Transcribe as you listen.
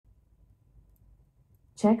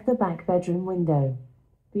Check the back bedroom window.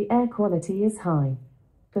 The air quality is high.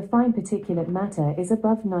 The fine particulate matter is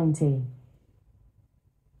above 90.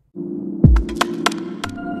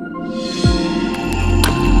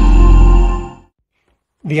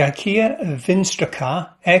 The Ikea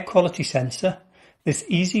Vindstyrka air quality sensor. This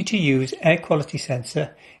easy-to-use air quality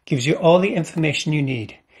sensor gives you all the information you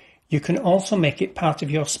need. You can also make it part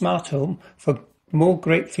of your smart home for more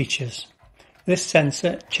great features. This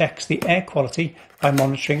sensor checks the air quality by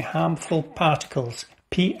monitoring harmful particles,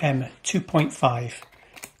 PM2.5,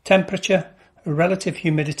 temperature, relative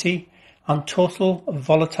humidity, and total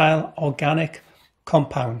volatile organic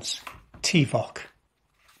compounds, tVOC,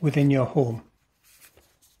 within your home.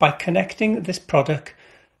 By connecting this product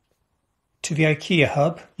to the Ikea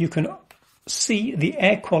hub, you can see the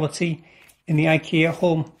air quality in the Ikea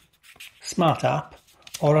Home Smart app,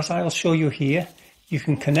 or as I'll show you here, you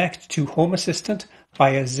can connect to Home Assistant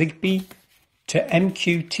via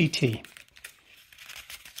Zigbee2MQTT.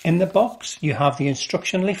 In the box, you have the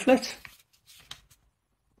instruction leaflet,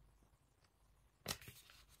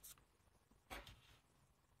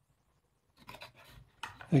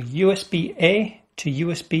 a USB-A to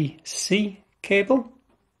USB-C cable,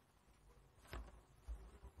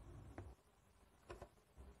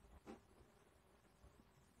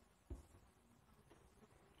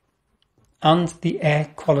 and the air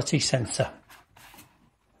quality sensor.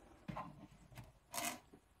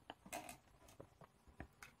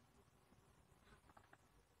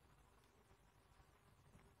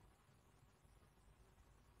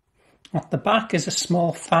 At the back is a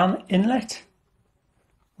small fan inlet,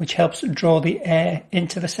 which helps draw the air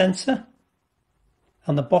into the sensor.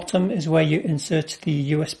 And the bottom is where you insert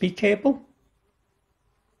the USB cable.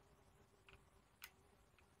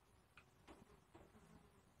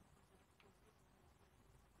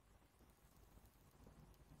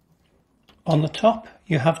 On the top,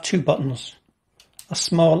 you have two buttons, a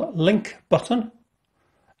small link button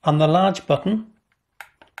and the large button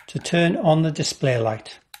to turn on the display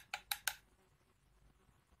light.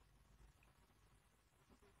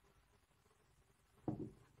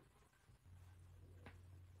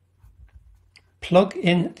 Plug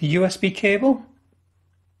in the USB cable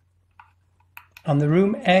and the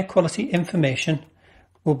room air quality information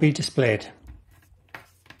will be displayed.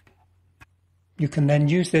 You can then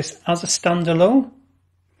use this as a standalone,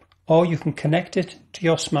 or you can connect it to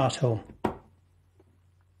your smart home.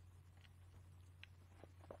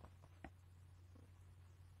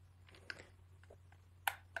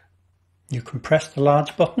 You can press the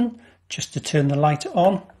large button just to turn the light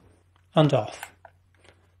on and off.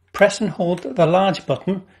 Press and hold the large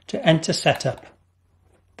button to enter setup,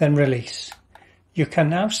 then release. You can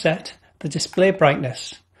now set the display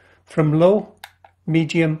brightness from low,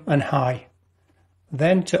 medium and high,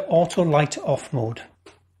 then to auto light off mode.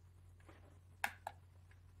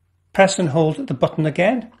 Press and hold the button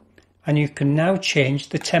again and you can now change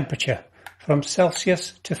the temperature from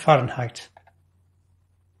Celsius to Fahrenheit.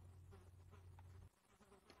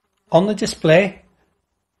 On the display,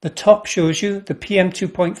 the top shows you the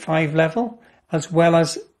PM2.5 level as well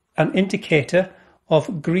as an indicator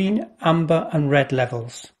of green, amber and red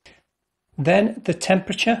levels. Then the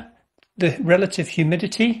temperature, the relative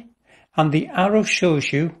humidity, and the arrow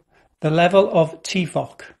shows you the level of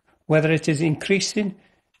tVOC, whether it is increasing,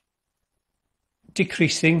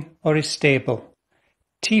 decreasing or is stable.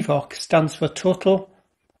 tVOC stands for total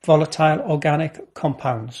volatile organic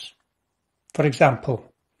compounds. For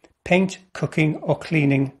example, paint, cooking or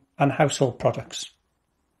cleaning and household products.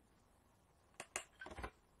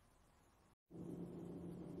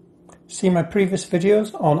 See my previous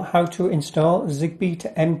videos on how to install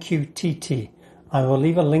Zigbee2MQTT. I will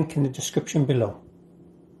leave a link in the description below.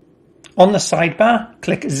 On the sidebar,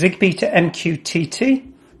 click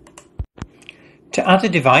Zigbee2MQTT. To add a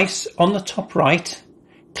device, on the top right,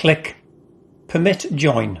 click Permit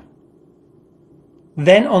Join.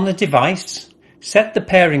 Then on the device, set the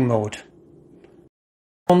pairing mode.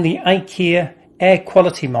 On the Ikea air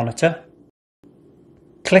quality monitor,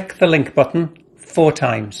 click the link button 4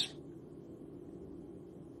 times.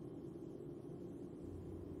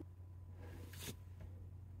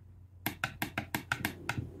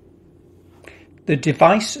 The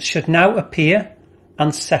device should now appear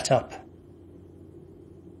and set up.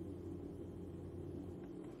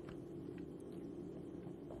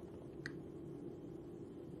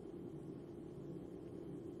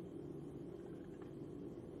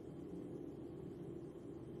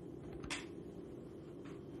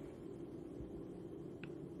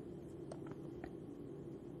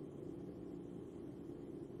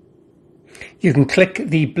 You can click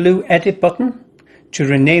the blue edit button to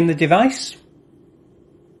rename the device.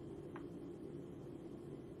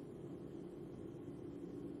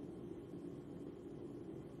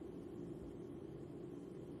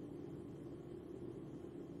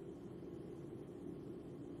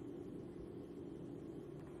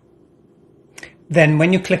 Then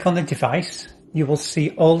when you click on the device, you will see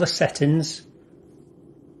all the settings,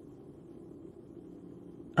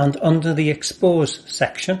 and under the Expose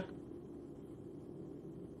section,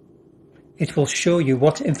 it will show you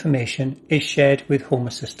what information is shared with Home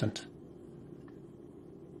Assistant.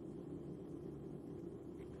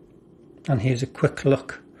 And here's a quick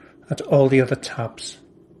look at all the other tabs.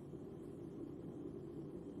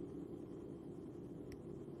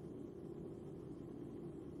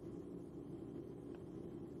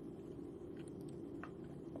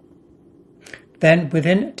 Then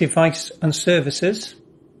within Device and Services,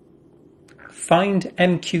 find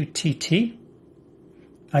MQTT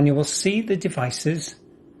and you will see the devices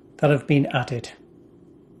that have been added.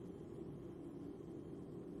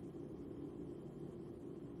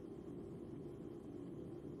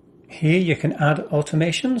 Here you can add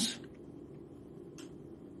automations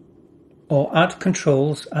or add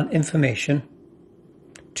controls and information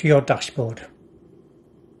to your dashboard.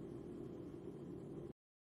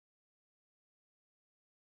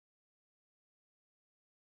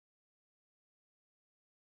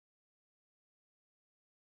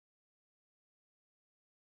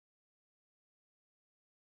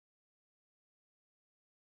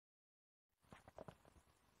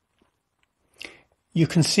 You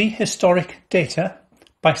can see historic data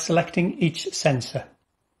by selecting each sensor.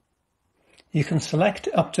 You can select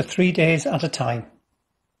up to 3 days at a time.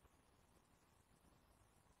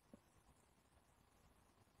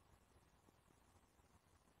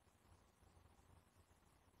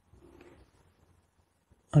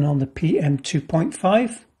 And on the PM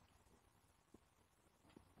 2.5,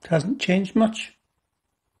 it hasn't changed much.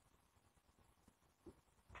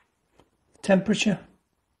 Temperature.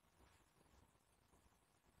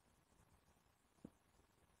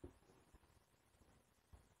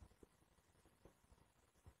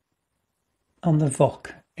 And the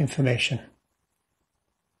tVOC information.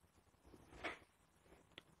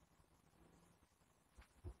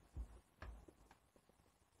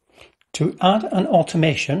 To add an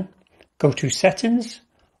automation, go to Settings,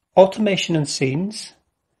 Automation and Scenes,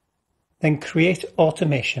 then Create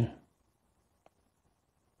Automation.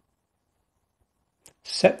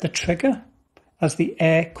 Set the trigger as the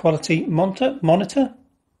air quality monitor.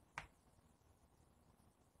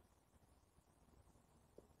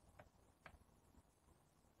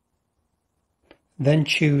 Then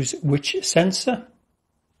choose which sensor.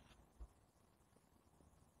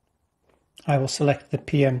 I will select the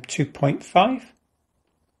PM 2.5.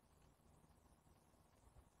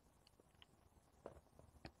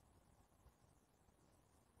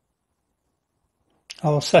 I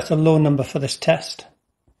will set a low number for this test,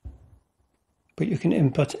 but you can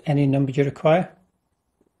input any number you require.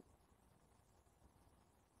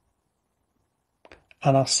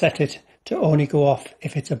 And I'll set it to only go off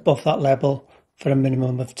if it's above that level for a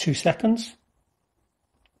minimum of 2 seconds.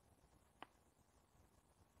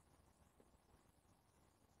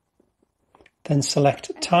 Then select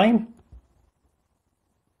Time.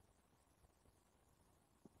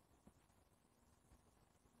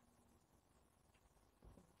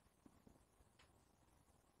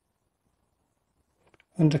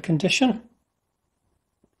 Under Condition.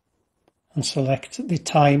 And select the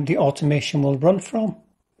time the automation will run from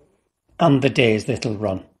and the days that it'll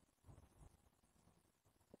run.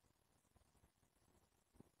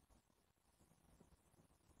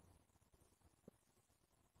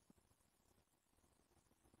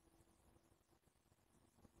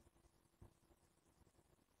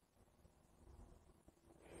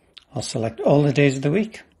 I'll select all the days of the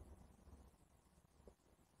week.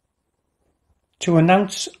 To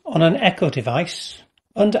announce on an Echo device,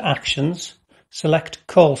 under Actions, select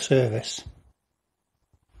Call Service.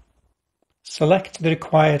 Select the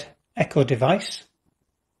required Echo device.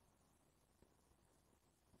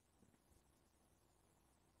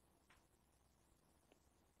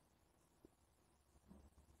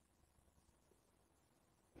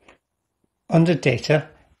 Under Data,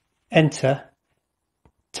 enter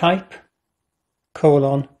type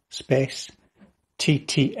 :space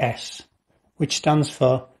TTS, which stands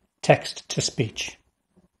for Text to Speech.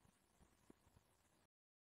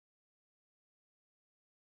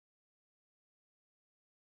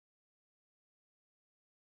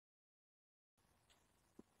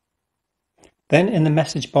 Then in the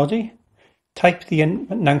message body, type the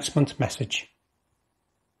announcement message.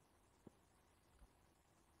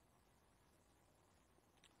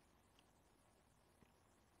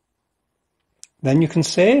 Then you can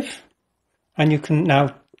save, and you can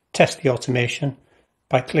now test the automation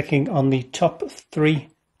by clicking on the top 3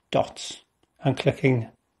 dots and clicking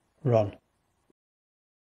Run.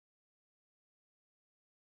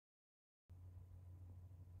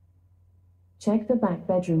 Check the back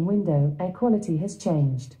bedroom window, air quality has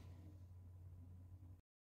changed.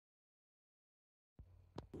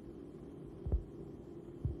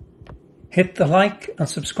 Hit the like and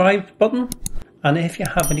subscribe button, and if you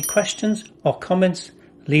have any questions or comments,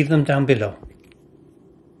 leave them down below.